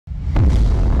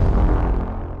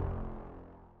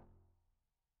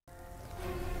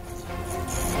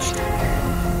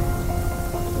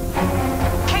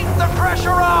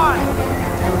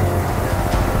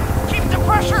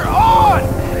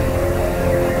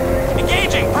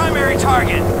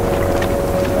target!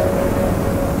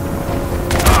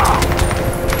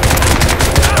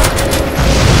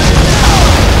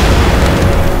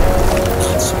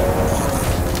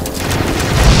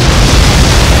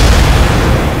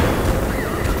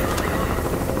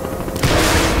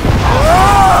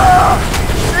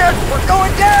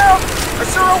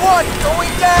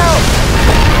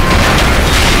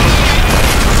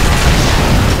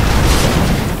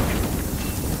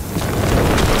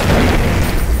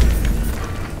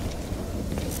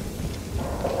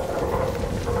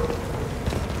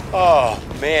 Oh,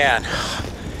 man.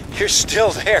 You're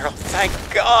still there. Oh, thank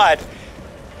God.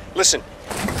 Listen,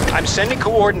 I'm sending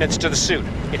coordinates to the suit.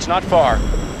 It's not far.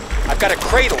 I've got a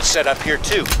cradle set up here,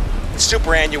 too. It's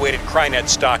superannuated Crynet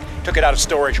stock. Took it out of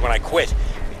storage when I quit.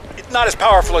 It's not as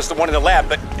powerful as the one in the lab,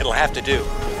 but it'll have to do.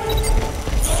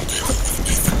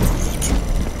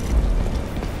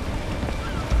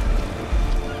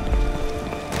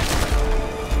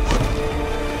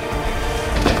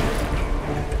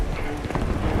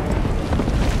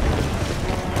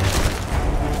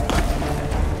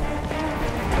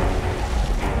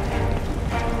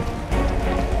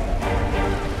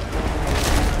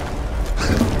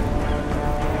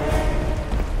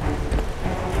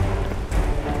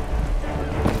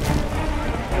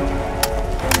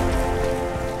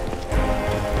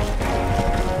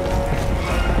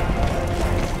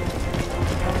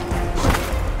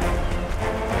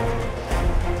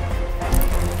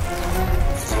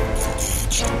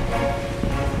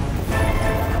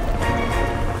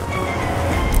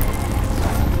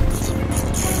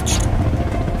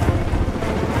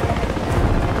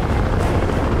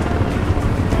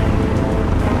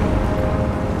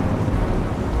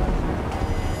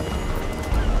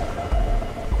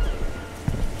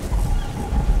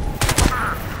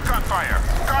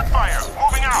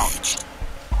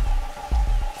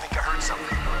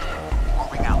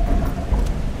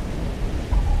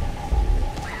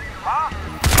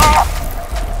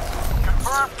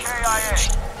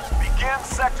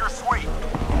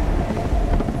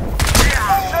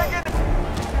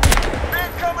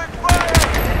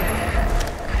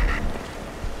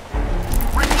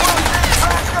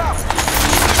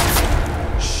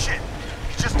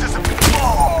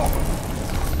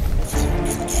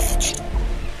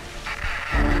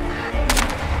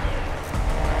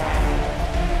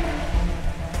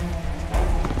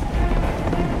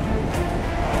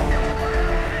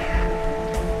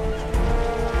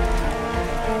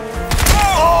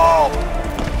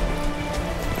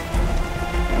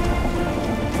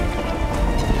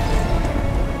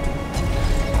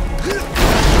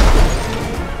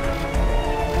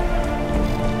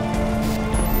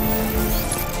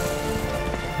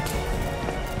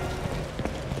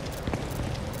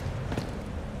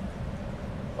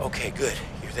 Okay, good.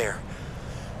 You're there.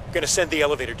 I'm gonna send the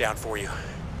elevator down for you.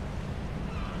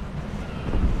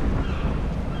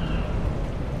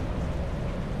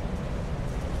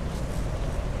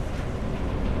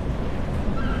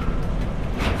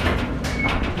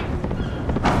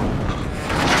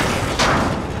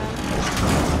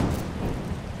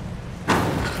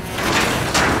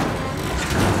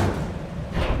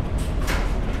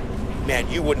 Man,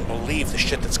 you wouldn't believe the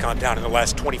shit that's gone down in the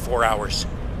last 24 hours.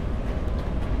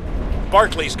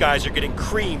 Barclay's guys are getting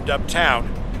creamed uptown.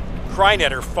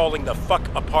 Crynet are falling the fuck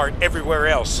apart everywhere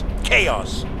else.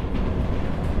 Chaos.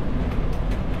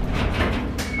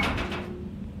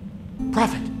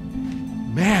 Prophet!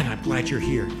 Man, I'm glad you're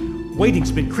here.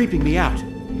 Waiting's been creeping me out.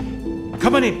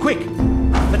 Come on in, quick!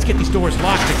 Let's get these doors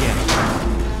locked again.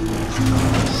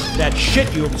 That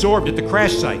shit you absorbed at the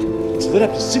crash site. It's lit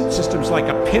up the suit systems like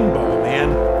a pinball,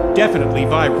 man. Definitely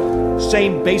viral.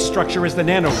 Same base structure as the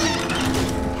nano.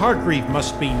 Hargreave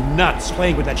must be nuts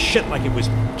playing with that shit like it was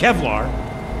Kevlar.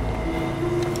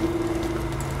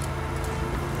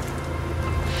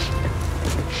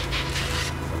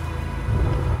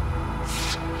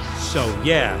 So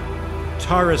yeah,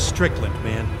 Tara Strickland,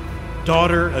 man.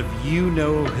 Daughter of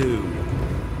you-know-who.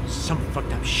 Some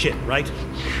fucked up shit, right?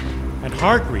 And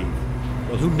Hargreave,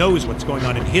 well, who knows what's going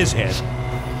on in his head.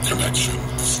 Connection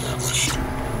established.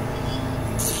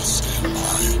 Please stand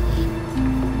by.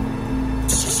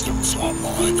 Systems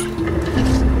online.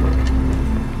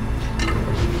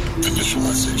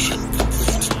 Initialization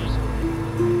complete.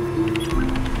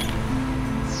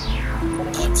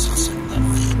 Accessing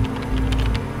network.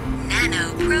 Nano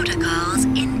protocols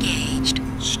engaged.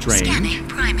 Strange. Scanning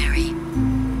primary.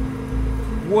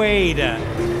 Wait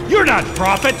You're not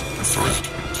Prophet! Threat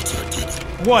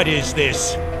detected. What is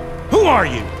this? Who are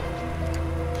you?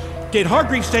 Did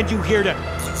Hargreave send you here to...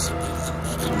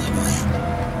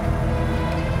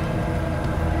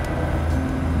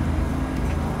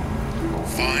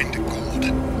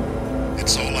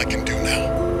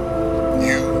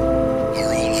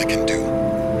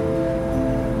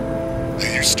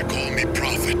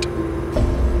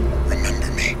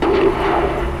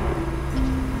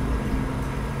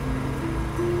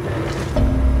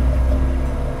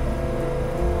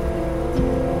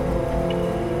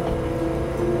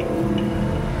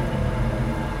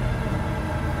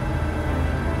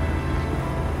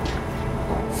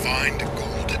 find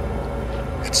gold.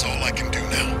 It's all I can do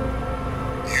now.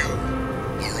 You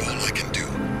are all I can do.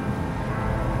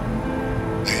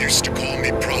 They used to call me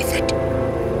Prophet.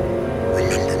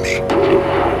 Remember me?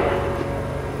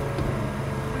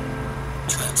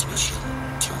 Transmission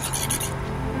terminated.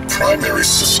 Primary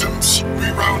systems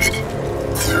rerouted.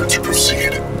 Clear to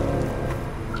proceed.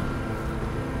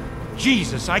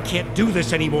 Jesus, I can't do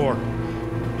this anymore.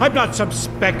 I'm not some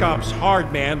Spec Ops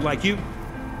hard man like you...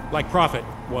 like Prophet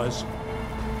was.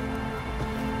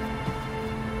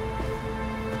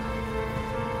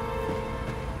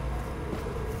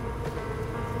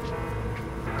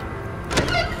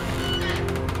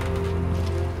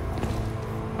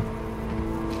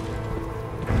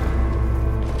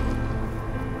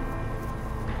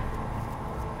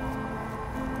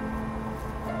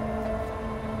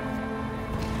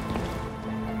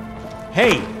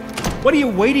 Hey, what are you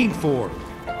waiting for?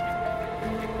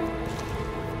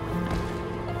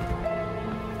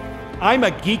 I'm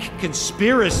a geek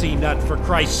conspiracy nut, for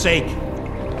Christ's sake.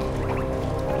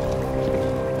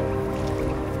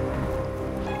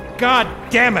 God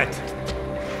damn it!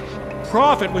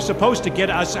 Prophet was supposed to get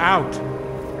us out.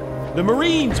 The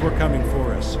Marines were coming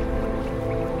for us.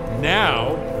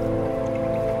 Now...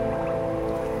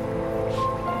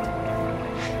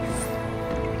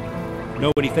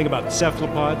 Know anything about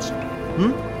cephalopods?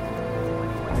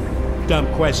 Dumb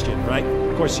question, right?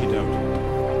 Of course you don't.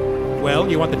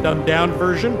 Well, you want the dumbed-down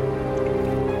version?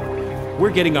 We're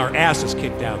getting our asses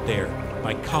kicked out there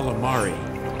by calamari.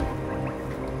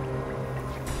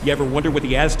 You ever wonder what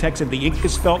the Aztecs and the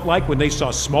Incas felt like when they saw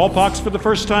smallpox for the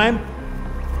first time?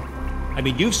 I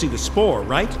mean, you've seen the spore,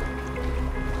 right?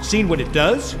 Seen what it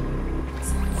does?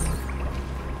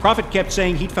 Prophet kept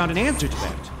saying he'd found an answer to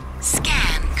that.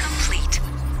 Scan complete.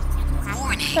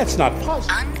 Warning. That's not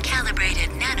possible.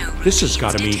 Uncalibrated nanoproteins This has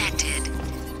gotta be... detected.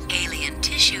 Alien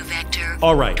tissue vector.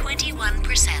 All right.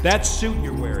 21%. That suit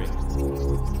you're wearing,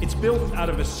 it's built out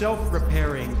of a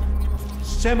self-repairing,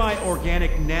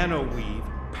 semi-organic nanoweave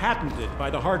patented by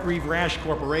the Hargreave Rash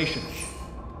Corporation.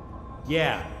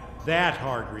 Yeah, that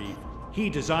Hargreave. He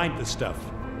designed the stuff.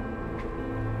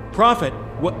 Prophet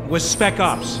was Spec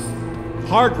Ops.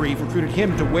 Hargreave recruited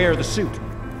him to wear the suit,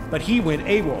 but he went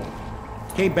AWOL.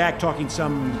 Came back talking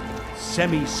some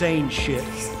semi-sane shit.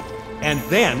 And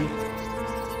then...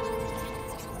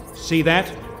 See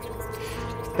that?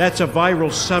 That's a viral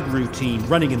subroutine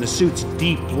running in the suit's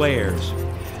deep layers.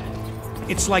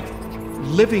 It's like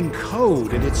living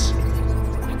code, and it's...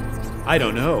 I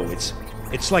don't know,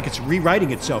 it's like it's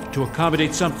rewriting itself to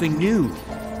accommodate something new.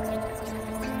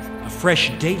 A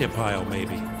fresh data pile,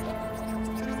 maybe.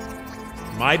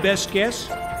 My best guess?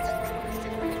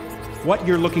 What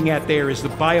you're looking at there is the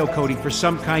biocoding for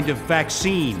some kind of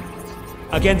vaccine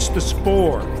against the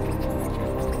spore.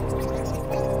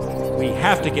 We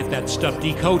have to get that stuff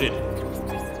decoded.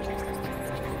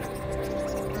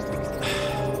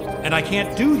 And I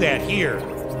can't do that here.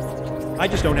 I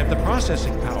just don't have the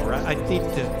processing power. I need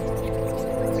to...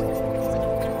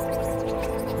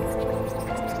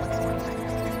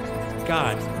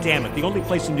 God damn it. The only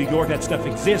place in New York that stuff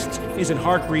exists is in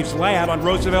Hargreaves' lab on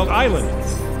Roosevelt Island.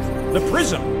 The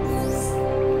Prism.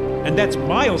 And that's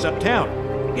miles uptown.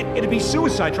 It'd be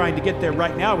suicide trying to get there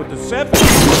right now with the 7.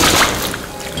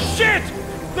 Shit!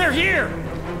 They're here!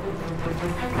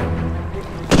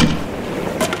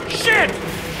 Shit!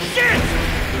 Shit!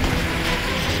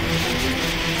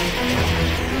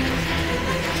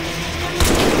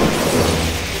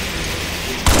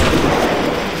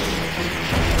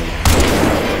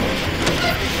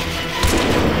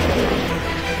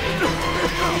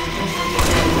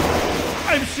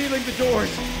 I'm sealing the doors.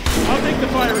 I'll take the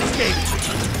fire escape.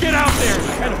 Get out there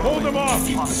and hold them off.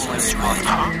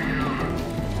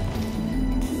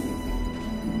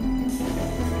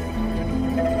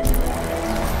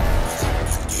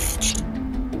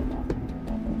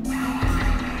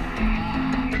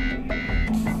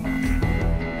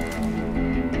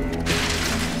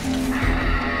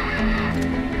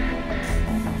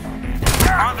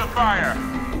 Under fire!